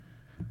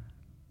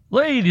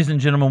Ladies and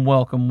gentlemen,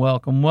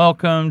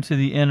 welcome to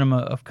the Enema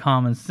of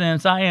Common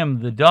Sense. I am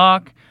the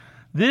Doc.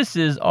 This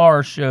is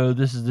our show.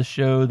 This is the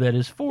show that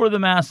is for the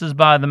masses,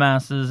 by the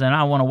masses, and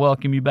I want to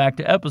welcome you back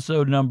to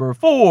episode number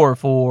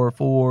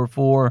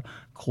 4444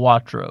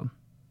 Quattro.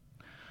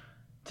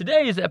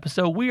 Today's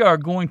episode, we are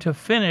going to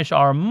finish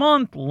our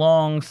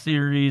month-long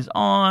series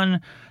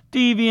on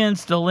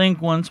deviants,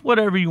 delinquents,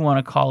 whatever you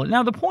want to call it.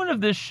 Now, the point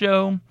of this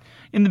show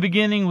in the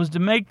beginning was to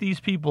make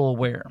these people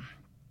aware.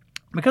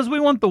 Because we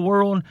want the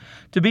world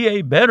to be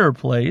a better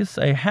place,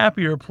 a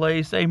happier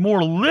place, a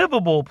more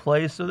livable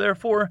place. So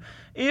therefore,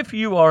 if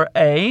you are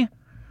A,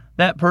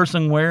 that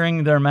person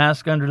wearing their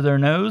mask under their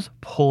nose,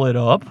 pull it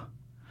up.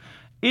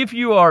 If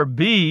you are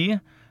B,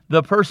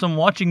 the person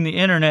watching the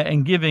internet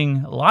and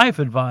giving life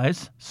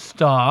advice,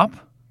 stop.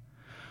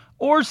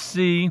 Or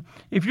C,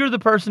 if you're the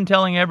person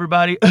telling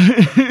everybody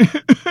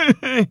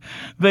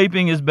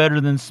vaping is better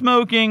than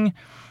smoking,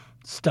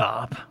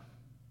 stop.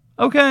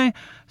 Okay,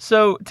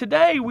 so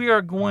today we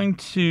are going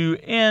to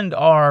end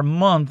our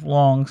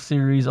month-long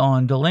series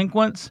on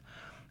delinquents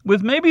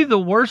with maybe the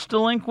worst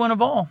delinquent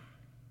of all.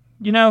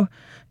 You know,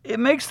 it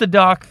makes the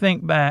Doc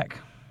think back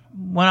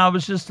when I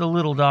was just a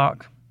little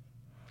Doc,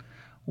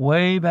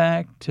 way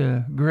back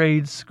to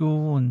grade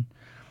school, and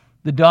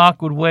the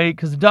Doc would wait,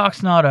 because the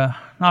Doc's not a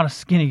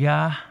skinny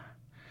guy,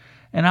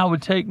 and I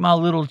would take my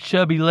little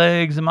chubby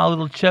legs and my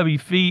little chubby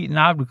feet, and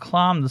I would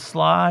climb the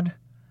slide.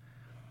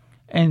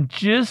 And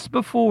just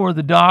before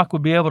the Doc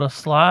would be able to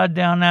slide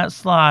down that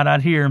slide,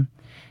 I'd hear,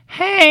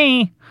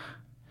 Hey,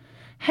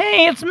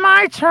 it's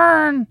my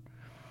turn.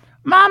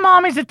 My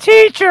mommy's a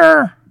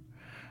teacher.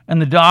 And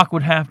the Doc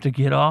would have to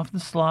get off the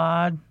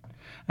slide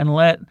and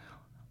let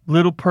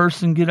little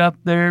person get up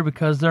there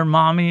because their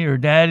mommy or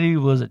daddy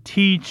was a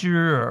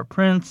teacher or a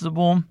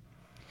principal.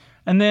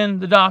 And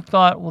then the Doc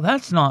thought, well,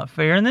 that's not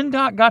fair. And then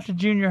Doc got to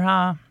junior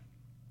high,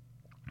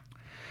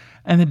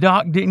 and the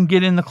Doc didn't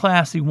get in the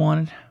class he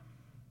wanted.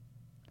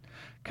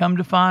 Come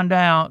to find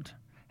out,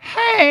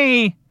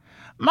 hey,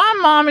 my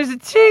mom is a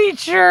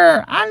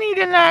teacher. I need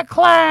in that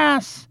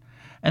class.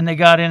 And they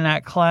got in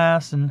that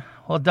class, and,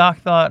 well, Doc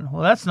thought,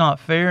 well, that's not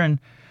fair. And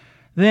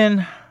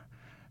then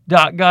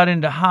Doc got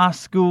into high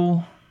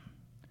school,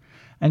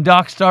 and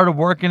Doc started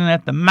working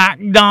at the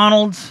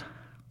McDonald's.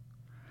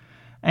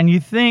 And you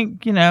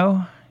think, you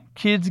know,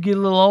 kids get a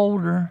little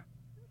older.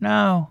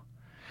 No.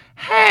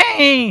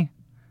 Hey,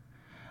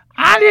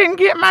 I didn't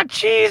get my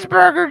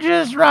cheeseburger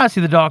just right. See,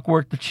 the Doc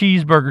worked the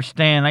cheeseburger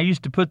stand. I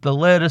used to put the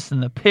lettuce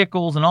and the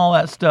pickles and all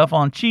that stuff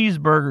on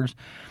cheeseburgers.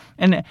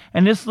 And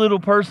this little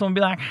person would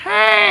be like,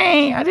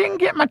 hey, I didn't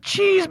get my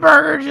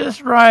cheeseburger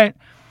just right.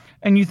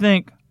 And you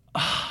think,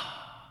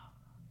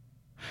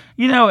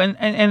 you know, and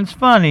it's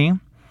funny,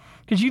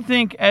 because you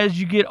think as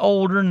you get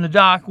older, and the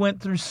Doc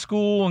went through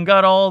school and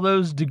got all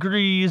those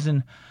degrees,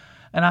 and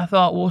I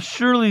thought, well,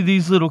 surely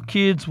these little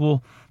kids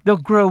they'll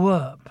grow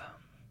up.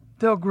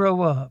 They'll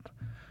grow up.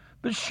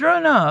 But sure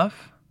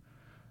enough,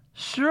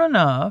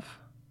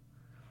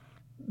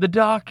 the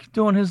Doc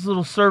doing his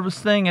little service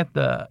thing at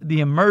the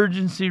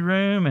emergency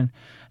room,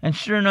 and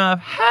sure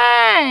enough,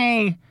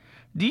 hey,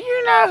 do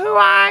you know who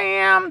I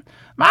am?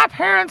 My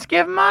parents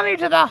give money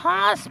to the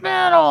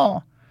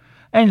hospital.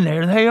 And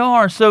there they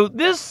are. So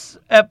this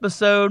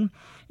episode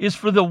is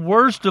for the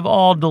worst of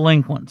all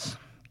delinquents.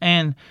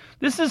 And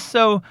this is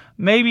so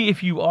maybe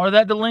if you are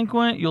that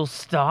delinquent, you'll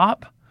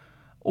stop.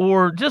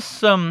 Or just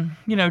some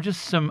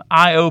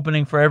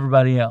eye-opening for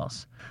everybody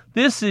else.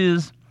 This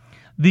is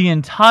the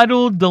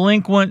entitled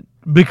delinquent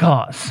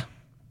because.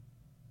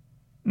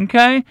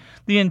 Okay?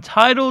 The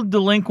entitled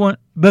delinquent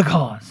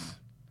because.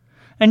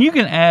 And you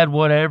can add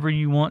whatever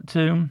you want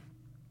to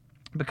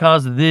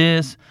because of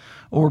this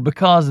or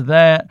because of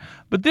that.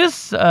 But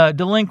this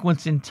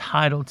delinquent's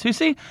entitled to.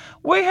 See,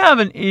 we have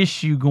an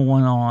issue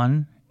going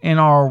on in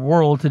our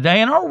world today,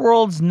 and our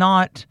world's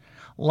not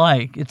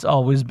like it's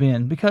always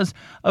been because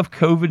of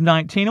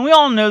COVID-19. And we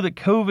all know that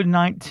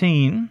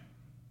COVID-19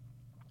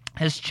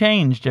 has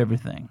changed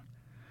everything.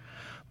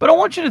 But I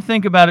want you to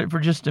think about it for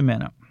just a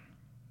minute.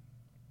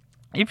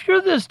 If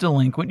you're this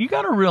delinquent, you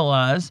got to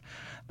realize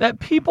that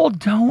people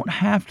don't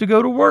have to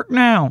go to work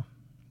now.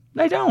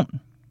 They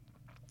don't.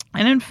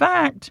 And in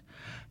fact,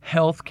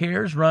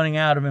 healthcare is running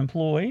out of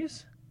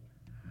employees.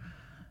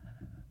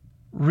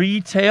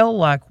 Retail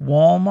like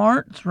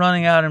Walmart's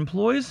running out of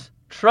employees.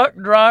 Truck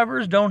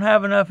drivers don't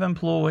have enough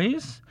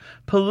employees.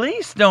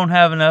 Police don't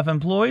have enough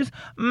employees.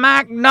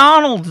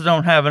 McDonald's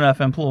don't have enough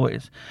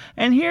employees.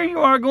 And here you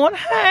are going,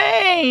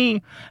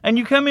 hey! And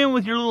you come in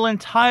with your little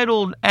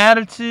entitled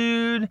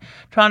attitude,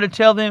 trying to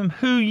tell them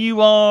who you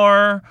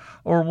are,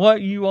 or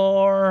what you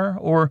are,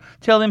 or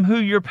tell them who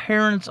your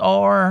parents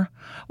are.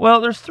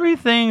 Well, there's 3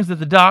 things that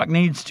the Doc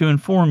needs to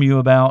inform you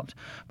about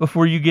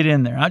before you get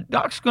in there.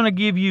 Doc's going to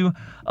give you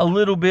a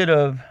little bit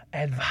of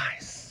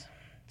advice.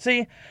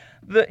 See,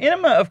 the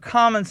enema of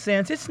common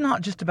sense, it's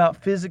not just about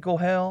physical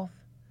health.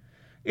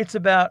 It's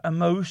about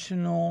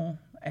emotional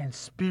and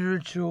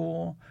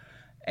spiritual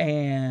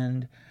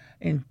and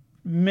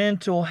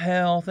mental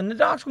health. And the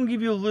Doc's going to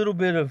give you a little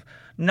bit of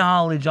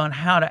knowledge on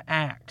how to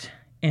act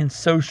in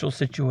social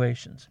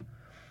situations.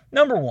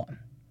 Number one,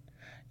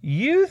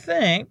 you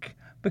think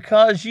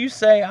because you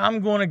say, I'm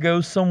going to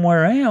go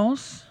somewhere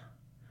else,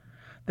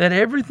 that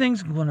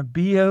everything's going to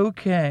be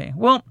okay.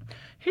 Well,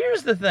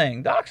 here's the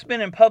thing. Doc's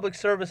been in public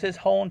service his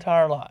whole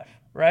entire life,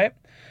 right?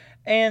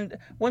 And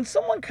when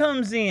someone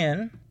comes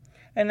in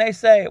and they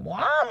say,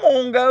 well, I'm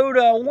going to go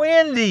to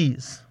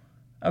Wendy's,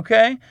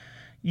 okay?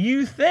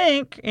 You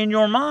think in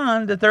your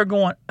mind that they're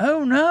going,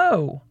 oh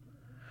no,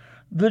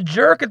 the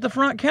jerk at the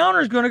front counter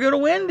is going to go to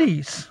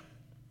Wendy's.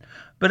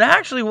 But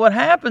actually what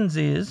happens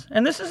is,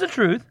 and this is the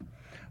truth,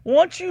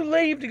 once you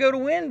leave to go to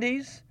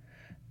Wendy's,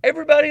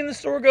 everybody in the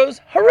store goes,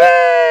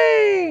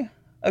 hooray!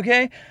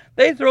 Okay?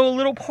 They throw a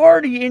little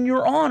party in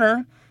your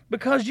honor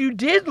because you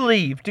did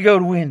leave to go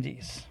to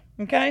Wendy's.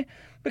 Okay?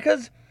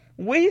 Because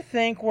we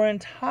think we're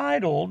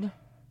entitled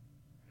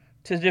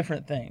to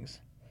different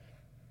things.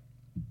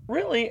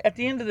 Really, at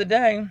the end of the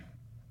day,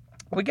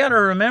 we got to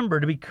remember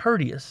to be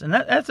courteous. And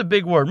that's a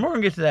big word. We're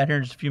going to get to that here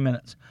in just a few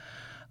minutes.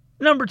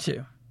 Number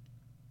 2.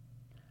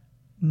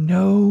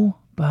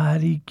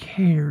 Nobody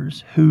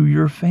cares who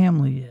your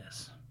family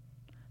is.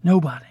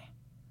 Nobody.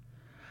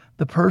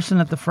 The person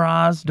at the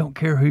fries don't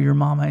care who your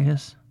mama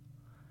is.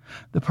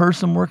 The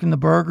person working the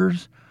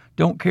burgers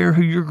don't care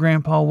who your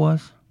grandpa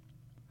was.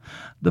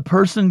 The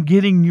person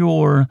getting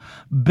your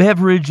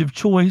beverage of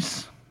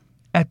choice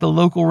at the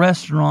local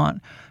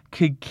restaurant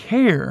could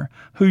care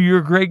who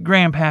your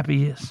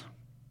great-grandpappy is.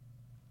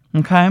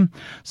 Okay?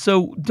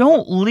 So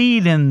don't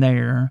lead in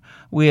there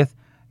with,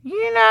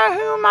 you know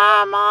who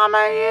my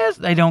mama is?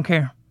 They don't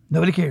care.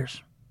 Nobody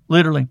cares.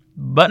 Literally.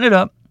 Button it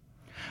up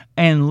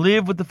and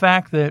live with the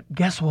fact that,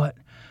 guess what?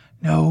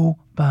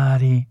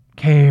 Nobody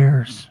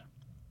cares.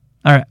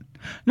 All right.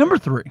 Number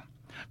 3.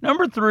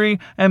 Number 3,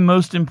 and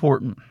most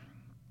important.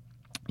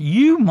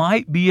 You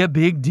might be a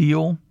big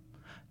deal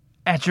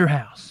at your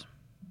house.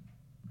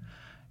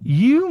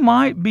 You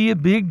might be a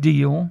big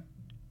deal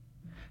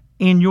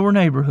in your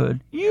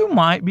neighborhood. You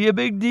might be a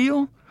big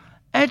deal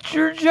at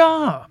your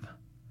job.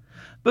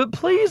 But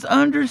please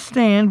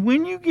understand,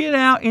 when you get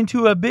out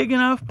into a big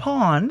enough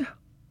pond,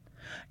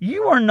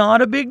 you are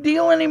not a big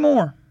deal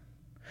anymore.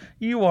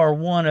 You are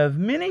one of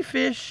many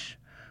fish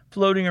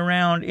floating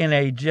around in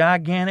a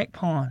gigantic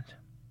pond.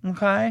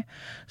 Okay?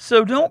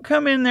 So don't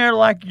come in there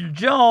like your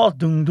jaws,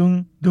 doom,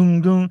 doom, doom,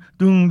 doom,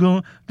 doom,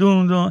 doom,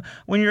 doom, doom,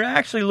 when you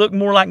actually look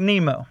more like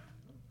Nemo.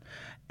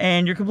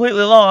 And you're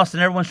completely lost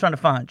and everyone's trying to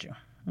find you.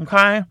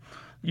 Okay?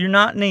 You're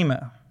not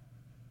Nemo.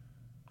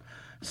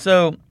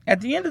 So,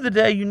 at the end of the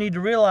day, you need to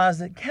realize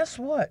that, guess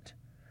what?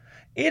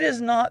 It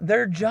is not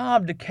their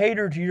job to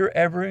cater to your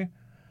every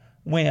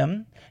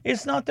whim.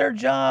 It's not their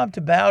job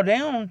to bow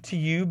down to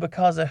you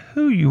because of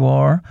who you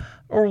are,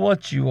 or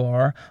what you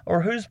are,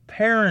 or whose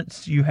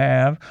parents you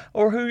have,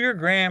 or who your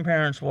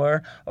grandparents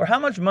were, or how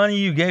much money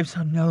you gave,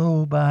 so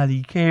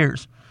nobody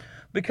cares.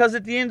 Because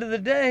at the end of the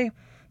day,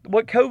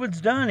 what COVID's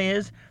done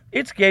is,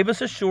 it's gave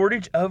us a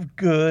shortage of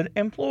good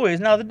employees.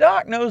 Now, the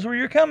doc knows where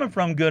you're coming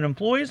from, good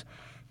employees.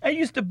 I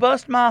used to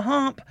bust my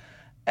hump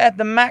at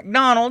the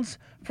McDonald's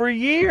for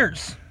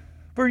years.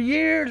 For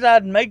years,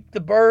 I'd make the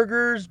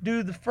burgers,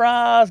 do the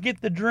fries,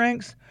 get the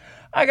drinks.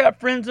 I got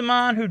friends of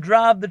mine who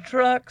drive the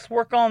trucks,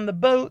 work on the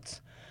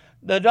boats.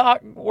 The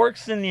doc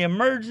works in the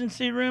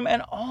emergency room,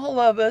 and all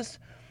of us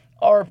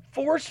are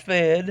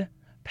force-fed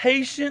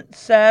patient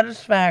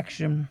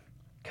satisfaction,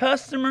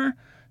 customer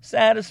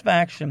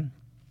satisfaction.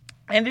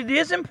 And it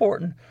is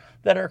important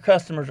that our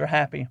customers are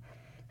happy.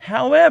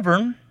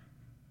 However,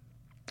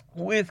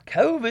 with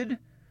COVID,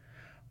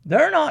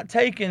 they're not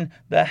taking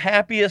the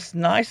happiest,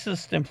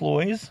 nicest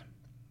employees.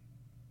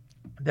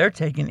 They're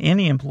taking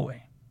any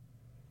employee.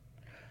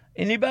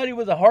 Anybody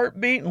with a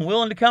heartbeat and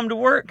willing to come to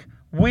work,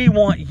 we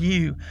want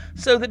you.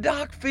 So the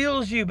doc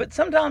feels you, but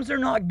sometimes they're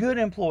not good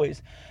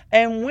employees.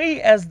 And we,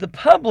 as the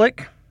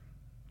public,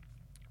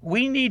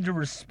 we need to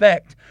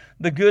respect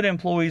the good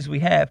employees we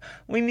have.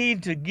 We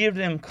need to give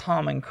them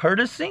common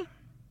courtesy.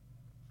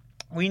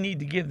 We need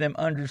to give them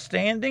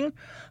understanding.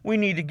 We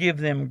need to give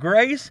them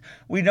grace.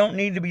 We don't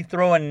need to be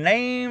throwing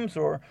names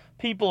or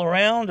people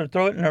around or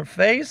throw it in their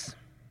face.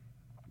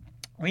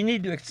 We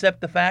need to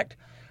accept the fact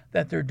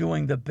that they're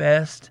doing the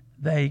best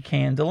they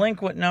can.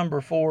 Delinquent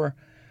number 4,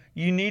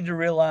 you need to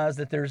realize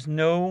that there's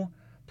no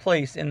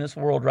place in this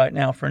world right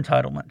now for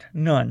entitlement.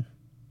 None.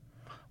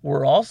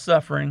 We're all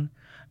suffering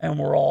and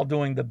we're all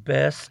doing the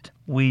best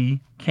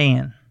we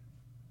can.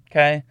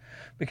 Okay?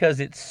 Because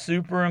it's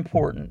super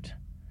important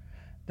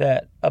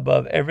that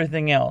above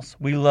everything else,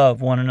 we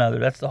love one another.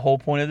 That's the whole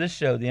point of this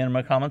show, The Enema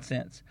of Common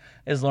Sense,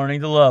 is learning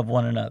to love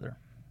one another,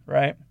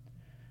 right?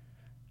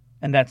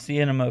 And that's the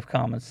enema of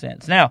common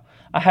sense. Now,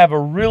 I have a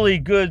really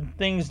good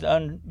things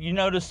you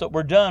notice that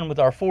we're done with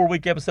our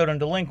 4-week episode on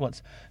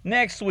delinquents.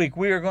 Next week,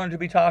 we are going to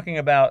be talking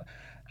about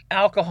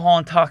alcohol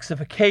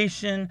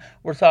intoxication.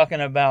 We're talking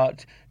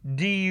about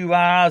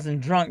DUIs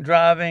and drunk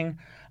driving.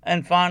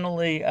 And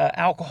finally,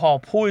 alcohol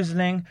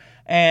poisoning.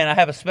 And I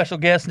have a special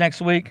guest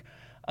next week.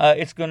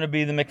 It's going to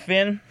be the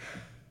McFinn.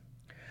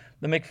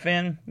 The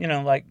McFinn,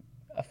 like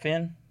a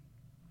fin.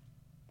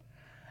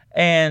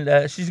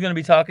 And she's going to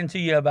be talking to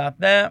you about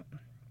that.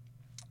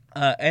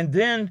 And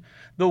then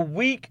the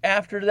week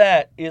after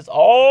that is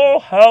All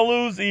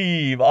Hallows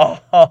Eve.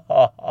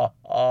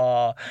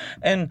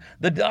 And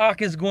the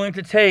doc is going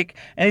to take,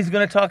 and he's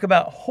going to talk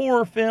about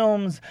horror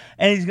films,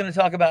 and he's going to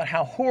talk about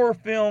how horror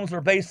films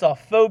are based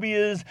off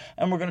phobias,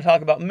 and we're going to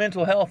talk about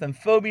mental health and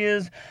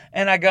phobias.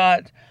 And I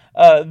got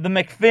the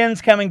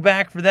McFinns coming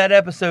back for that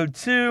episode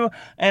too,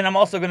 and I'm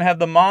also going to have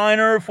the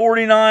Minor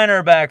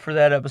 49er back for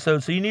that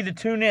episode, so you need to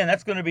tune in.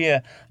 That's going to be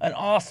an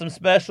awesome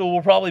special.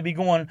 We'll probably be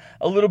going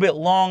a little bit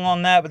long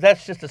on that, but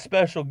that's just a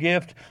special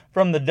gift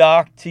from the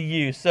doc to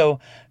you. So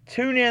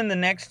tune in the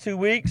next 2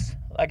 weeks.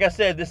 Like I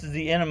said, this is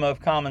the enema of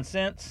common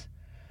sense.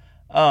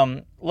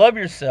 Love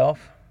yourself.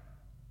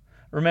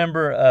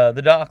 Remember,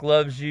 the doc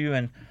loves you,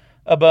 and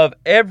above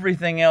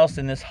everything else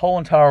in this whole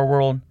entire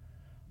world,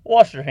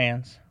 wash your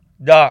hands.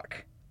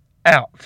 Doc, out.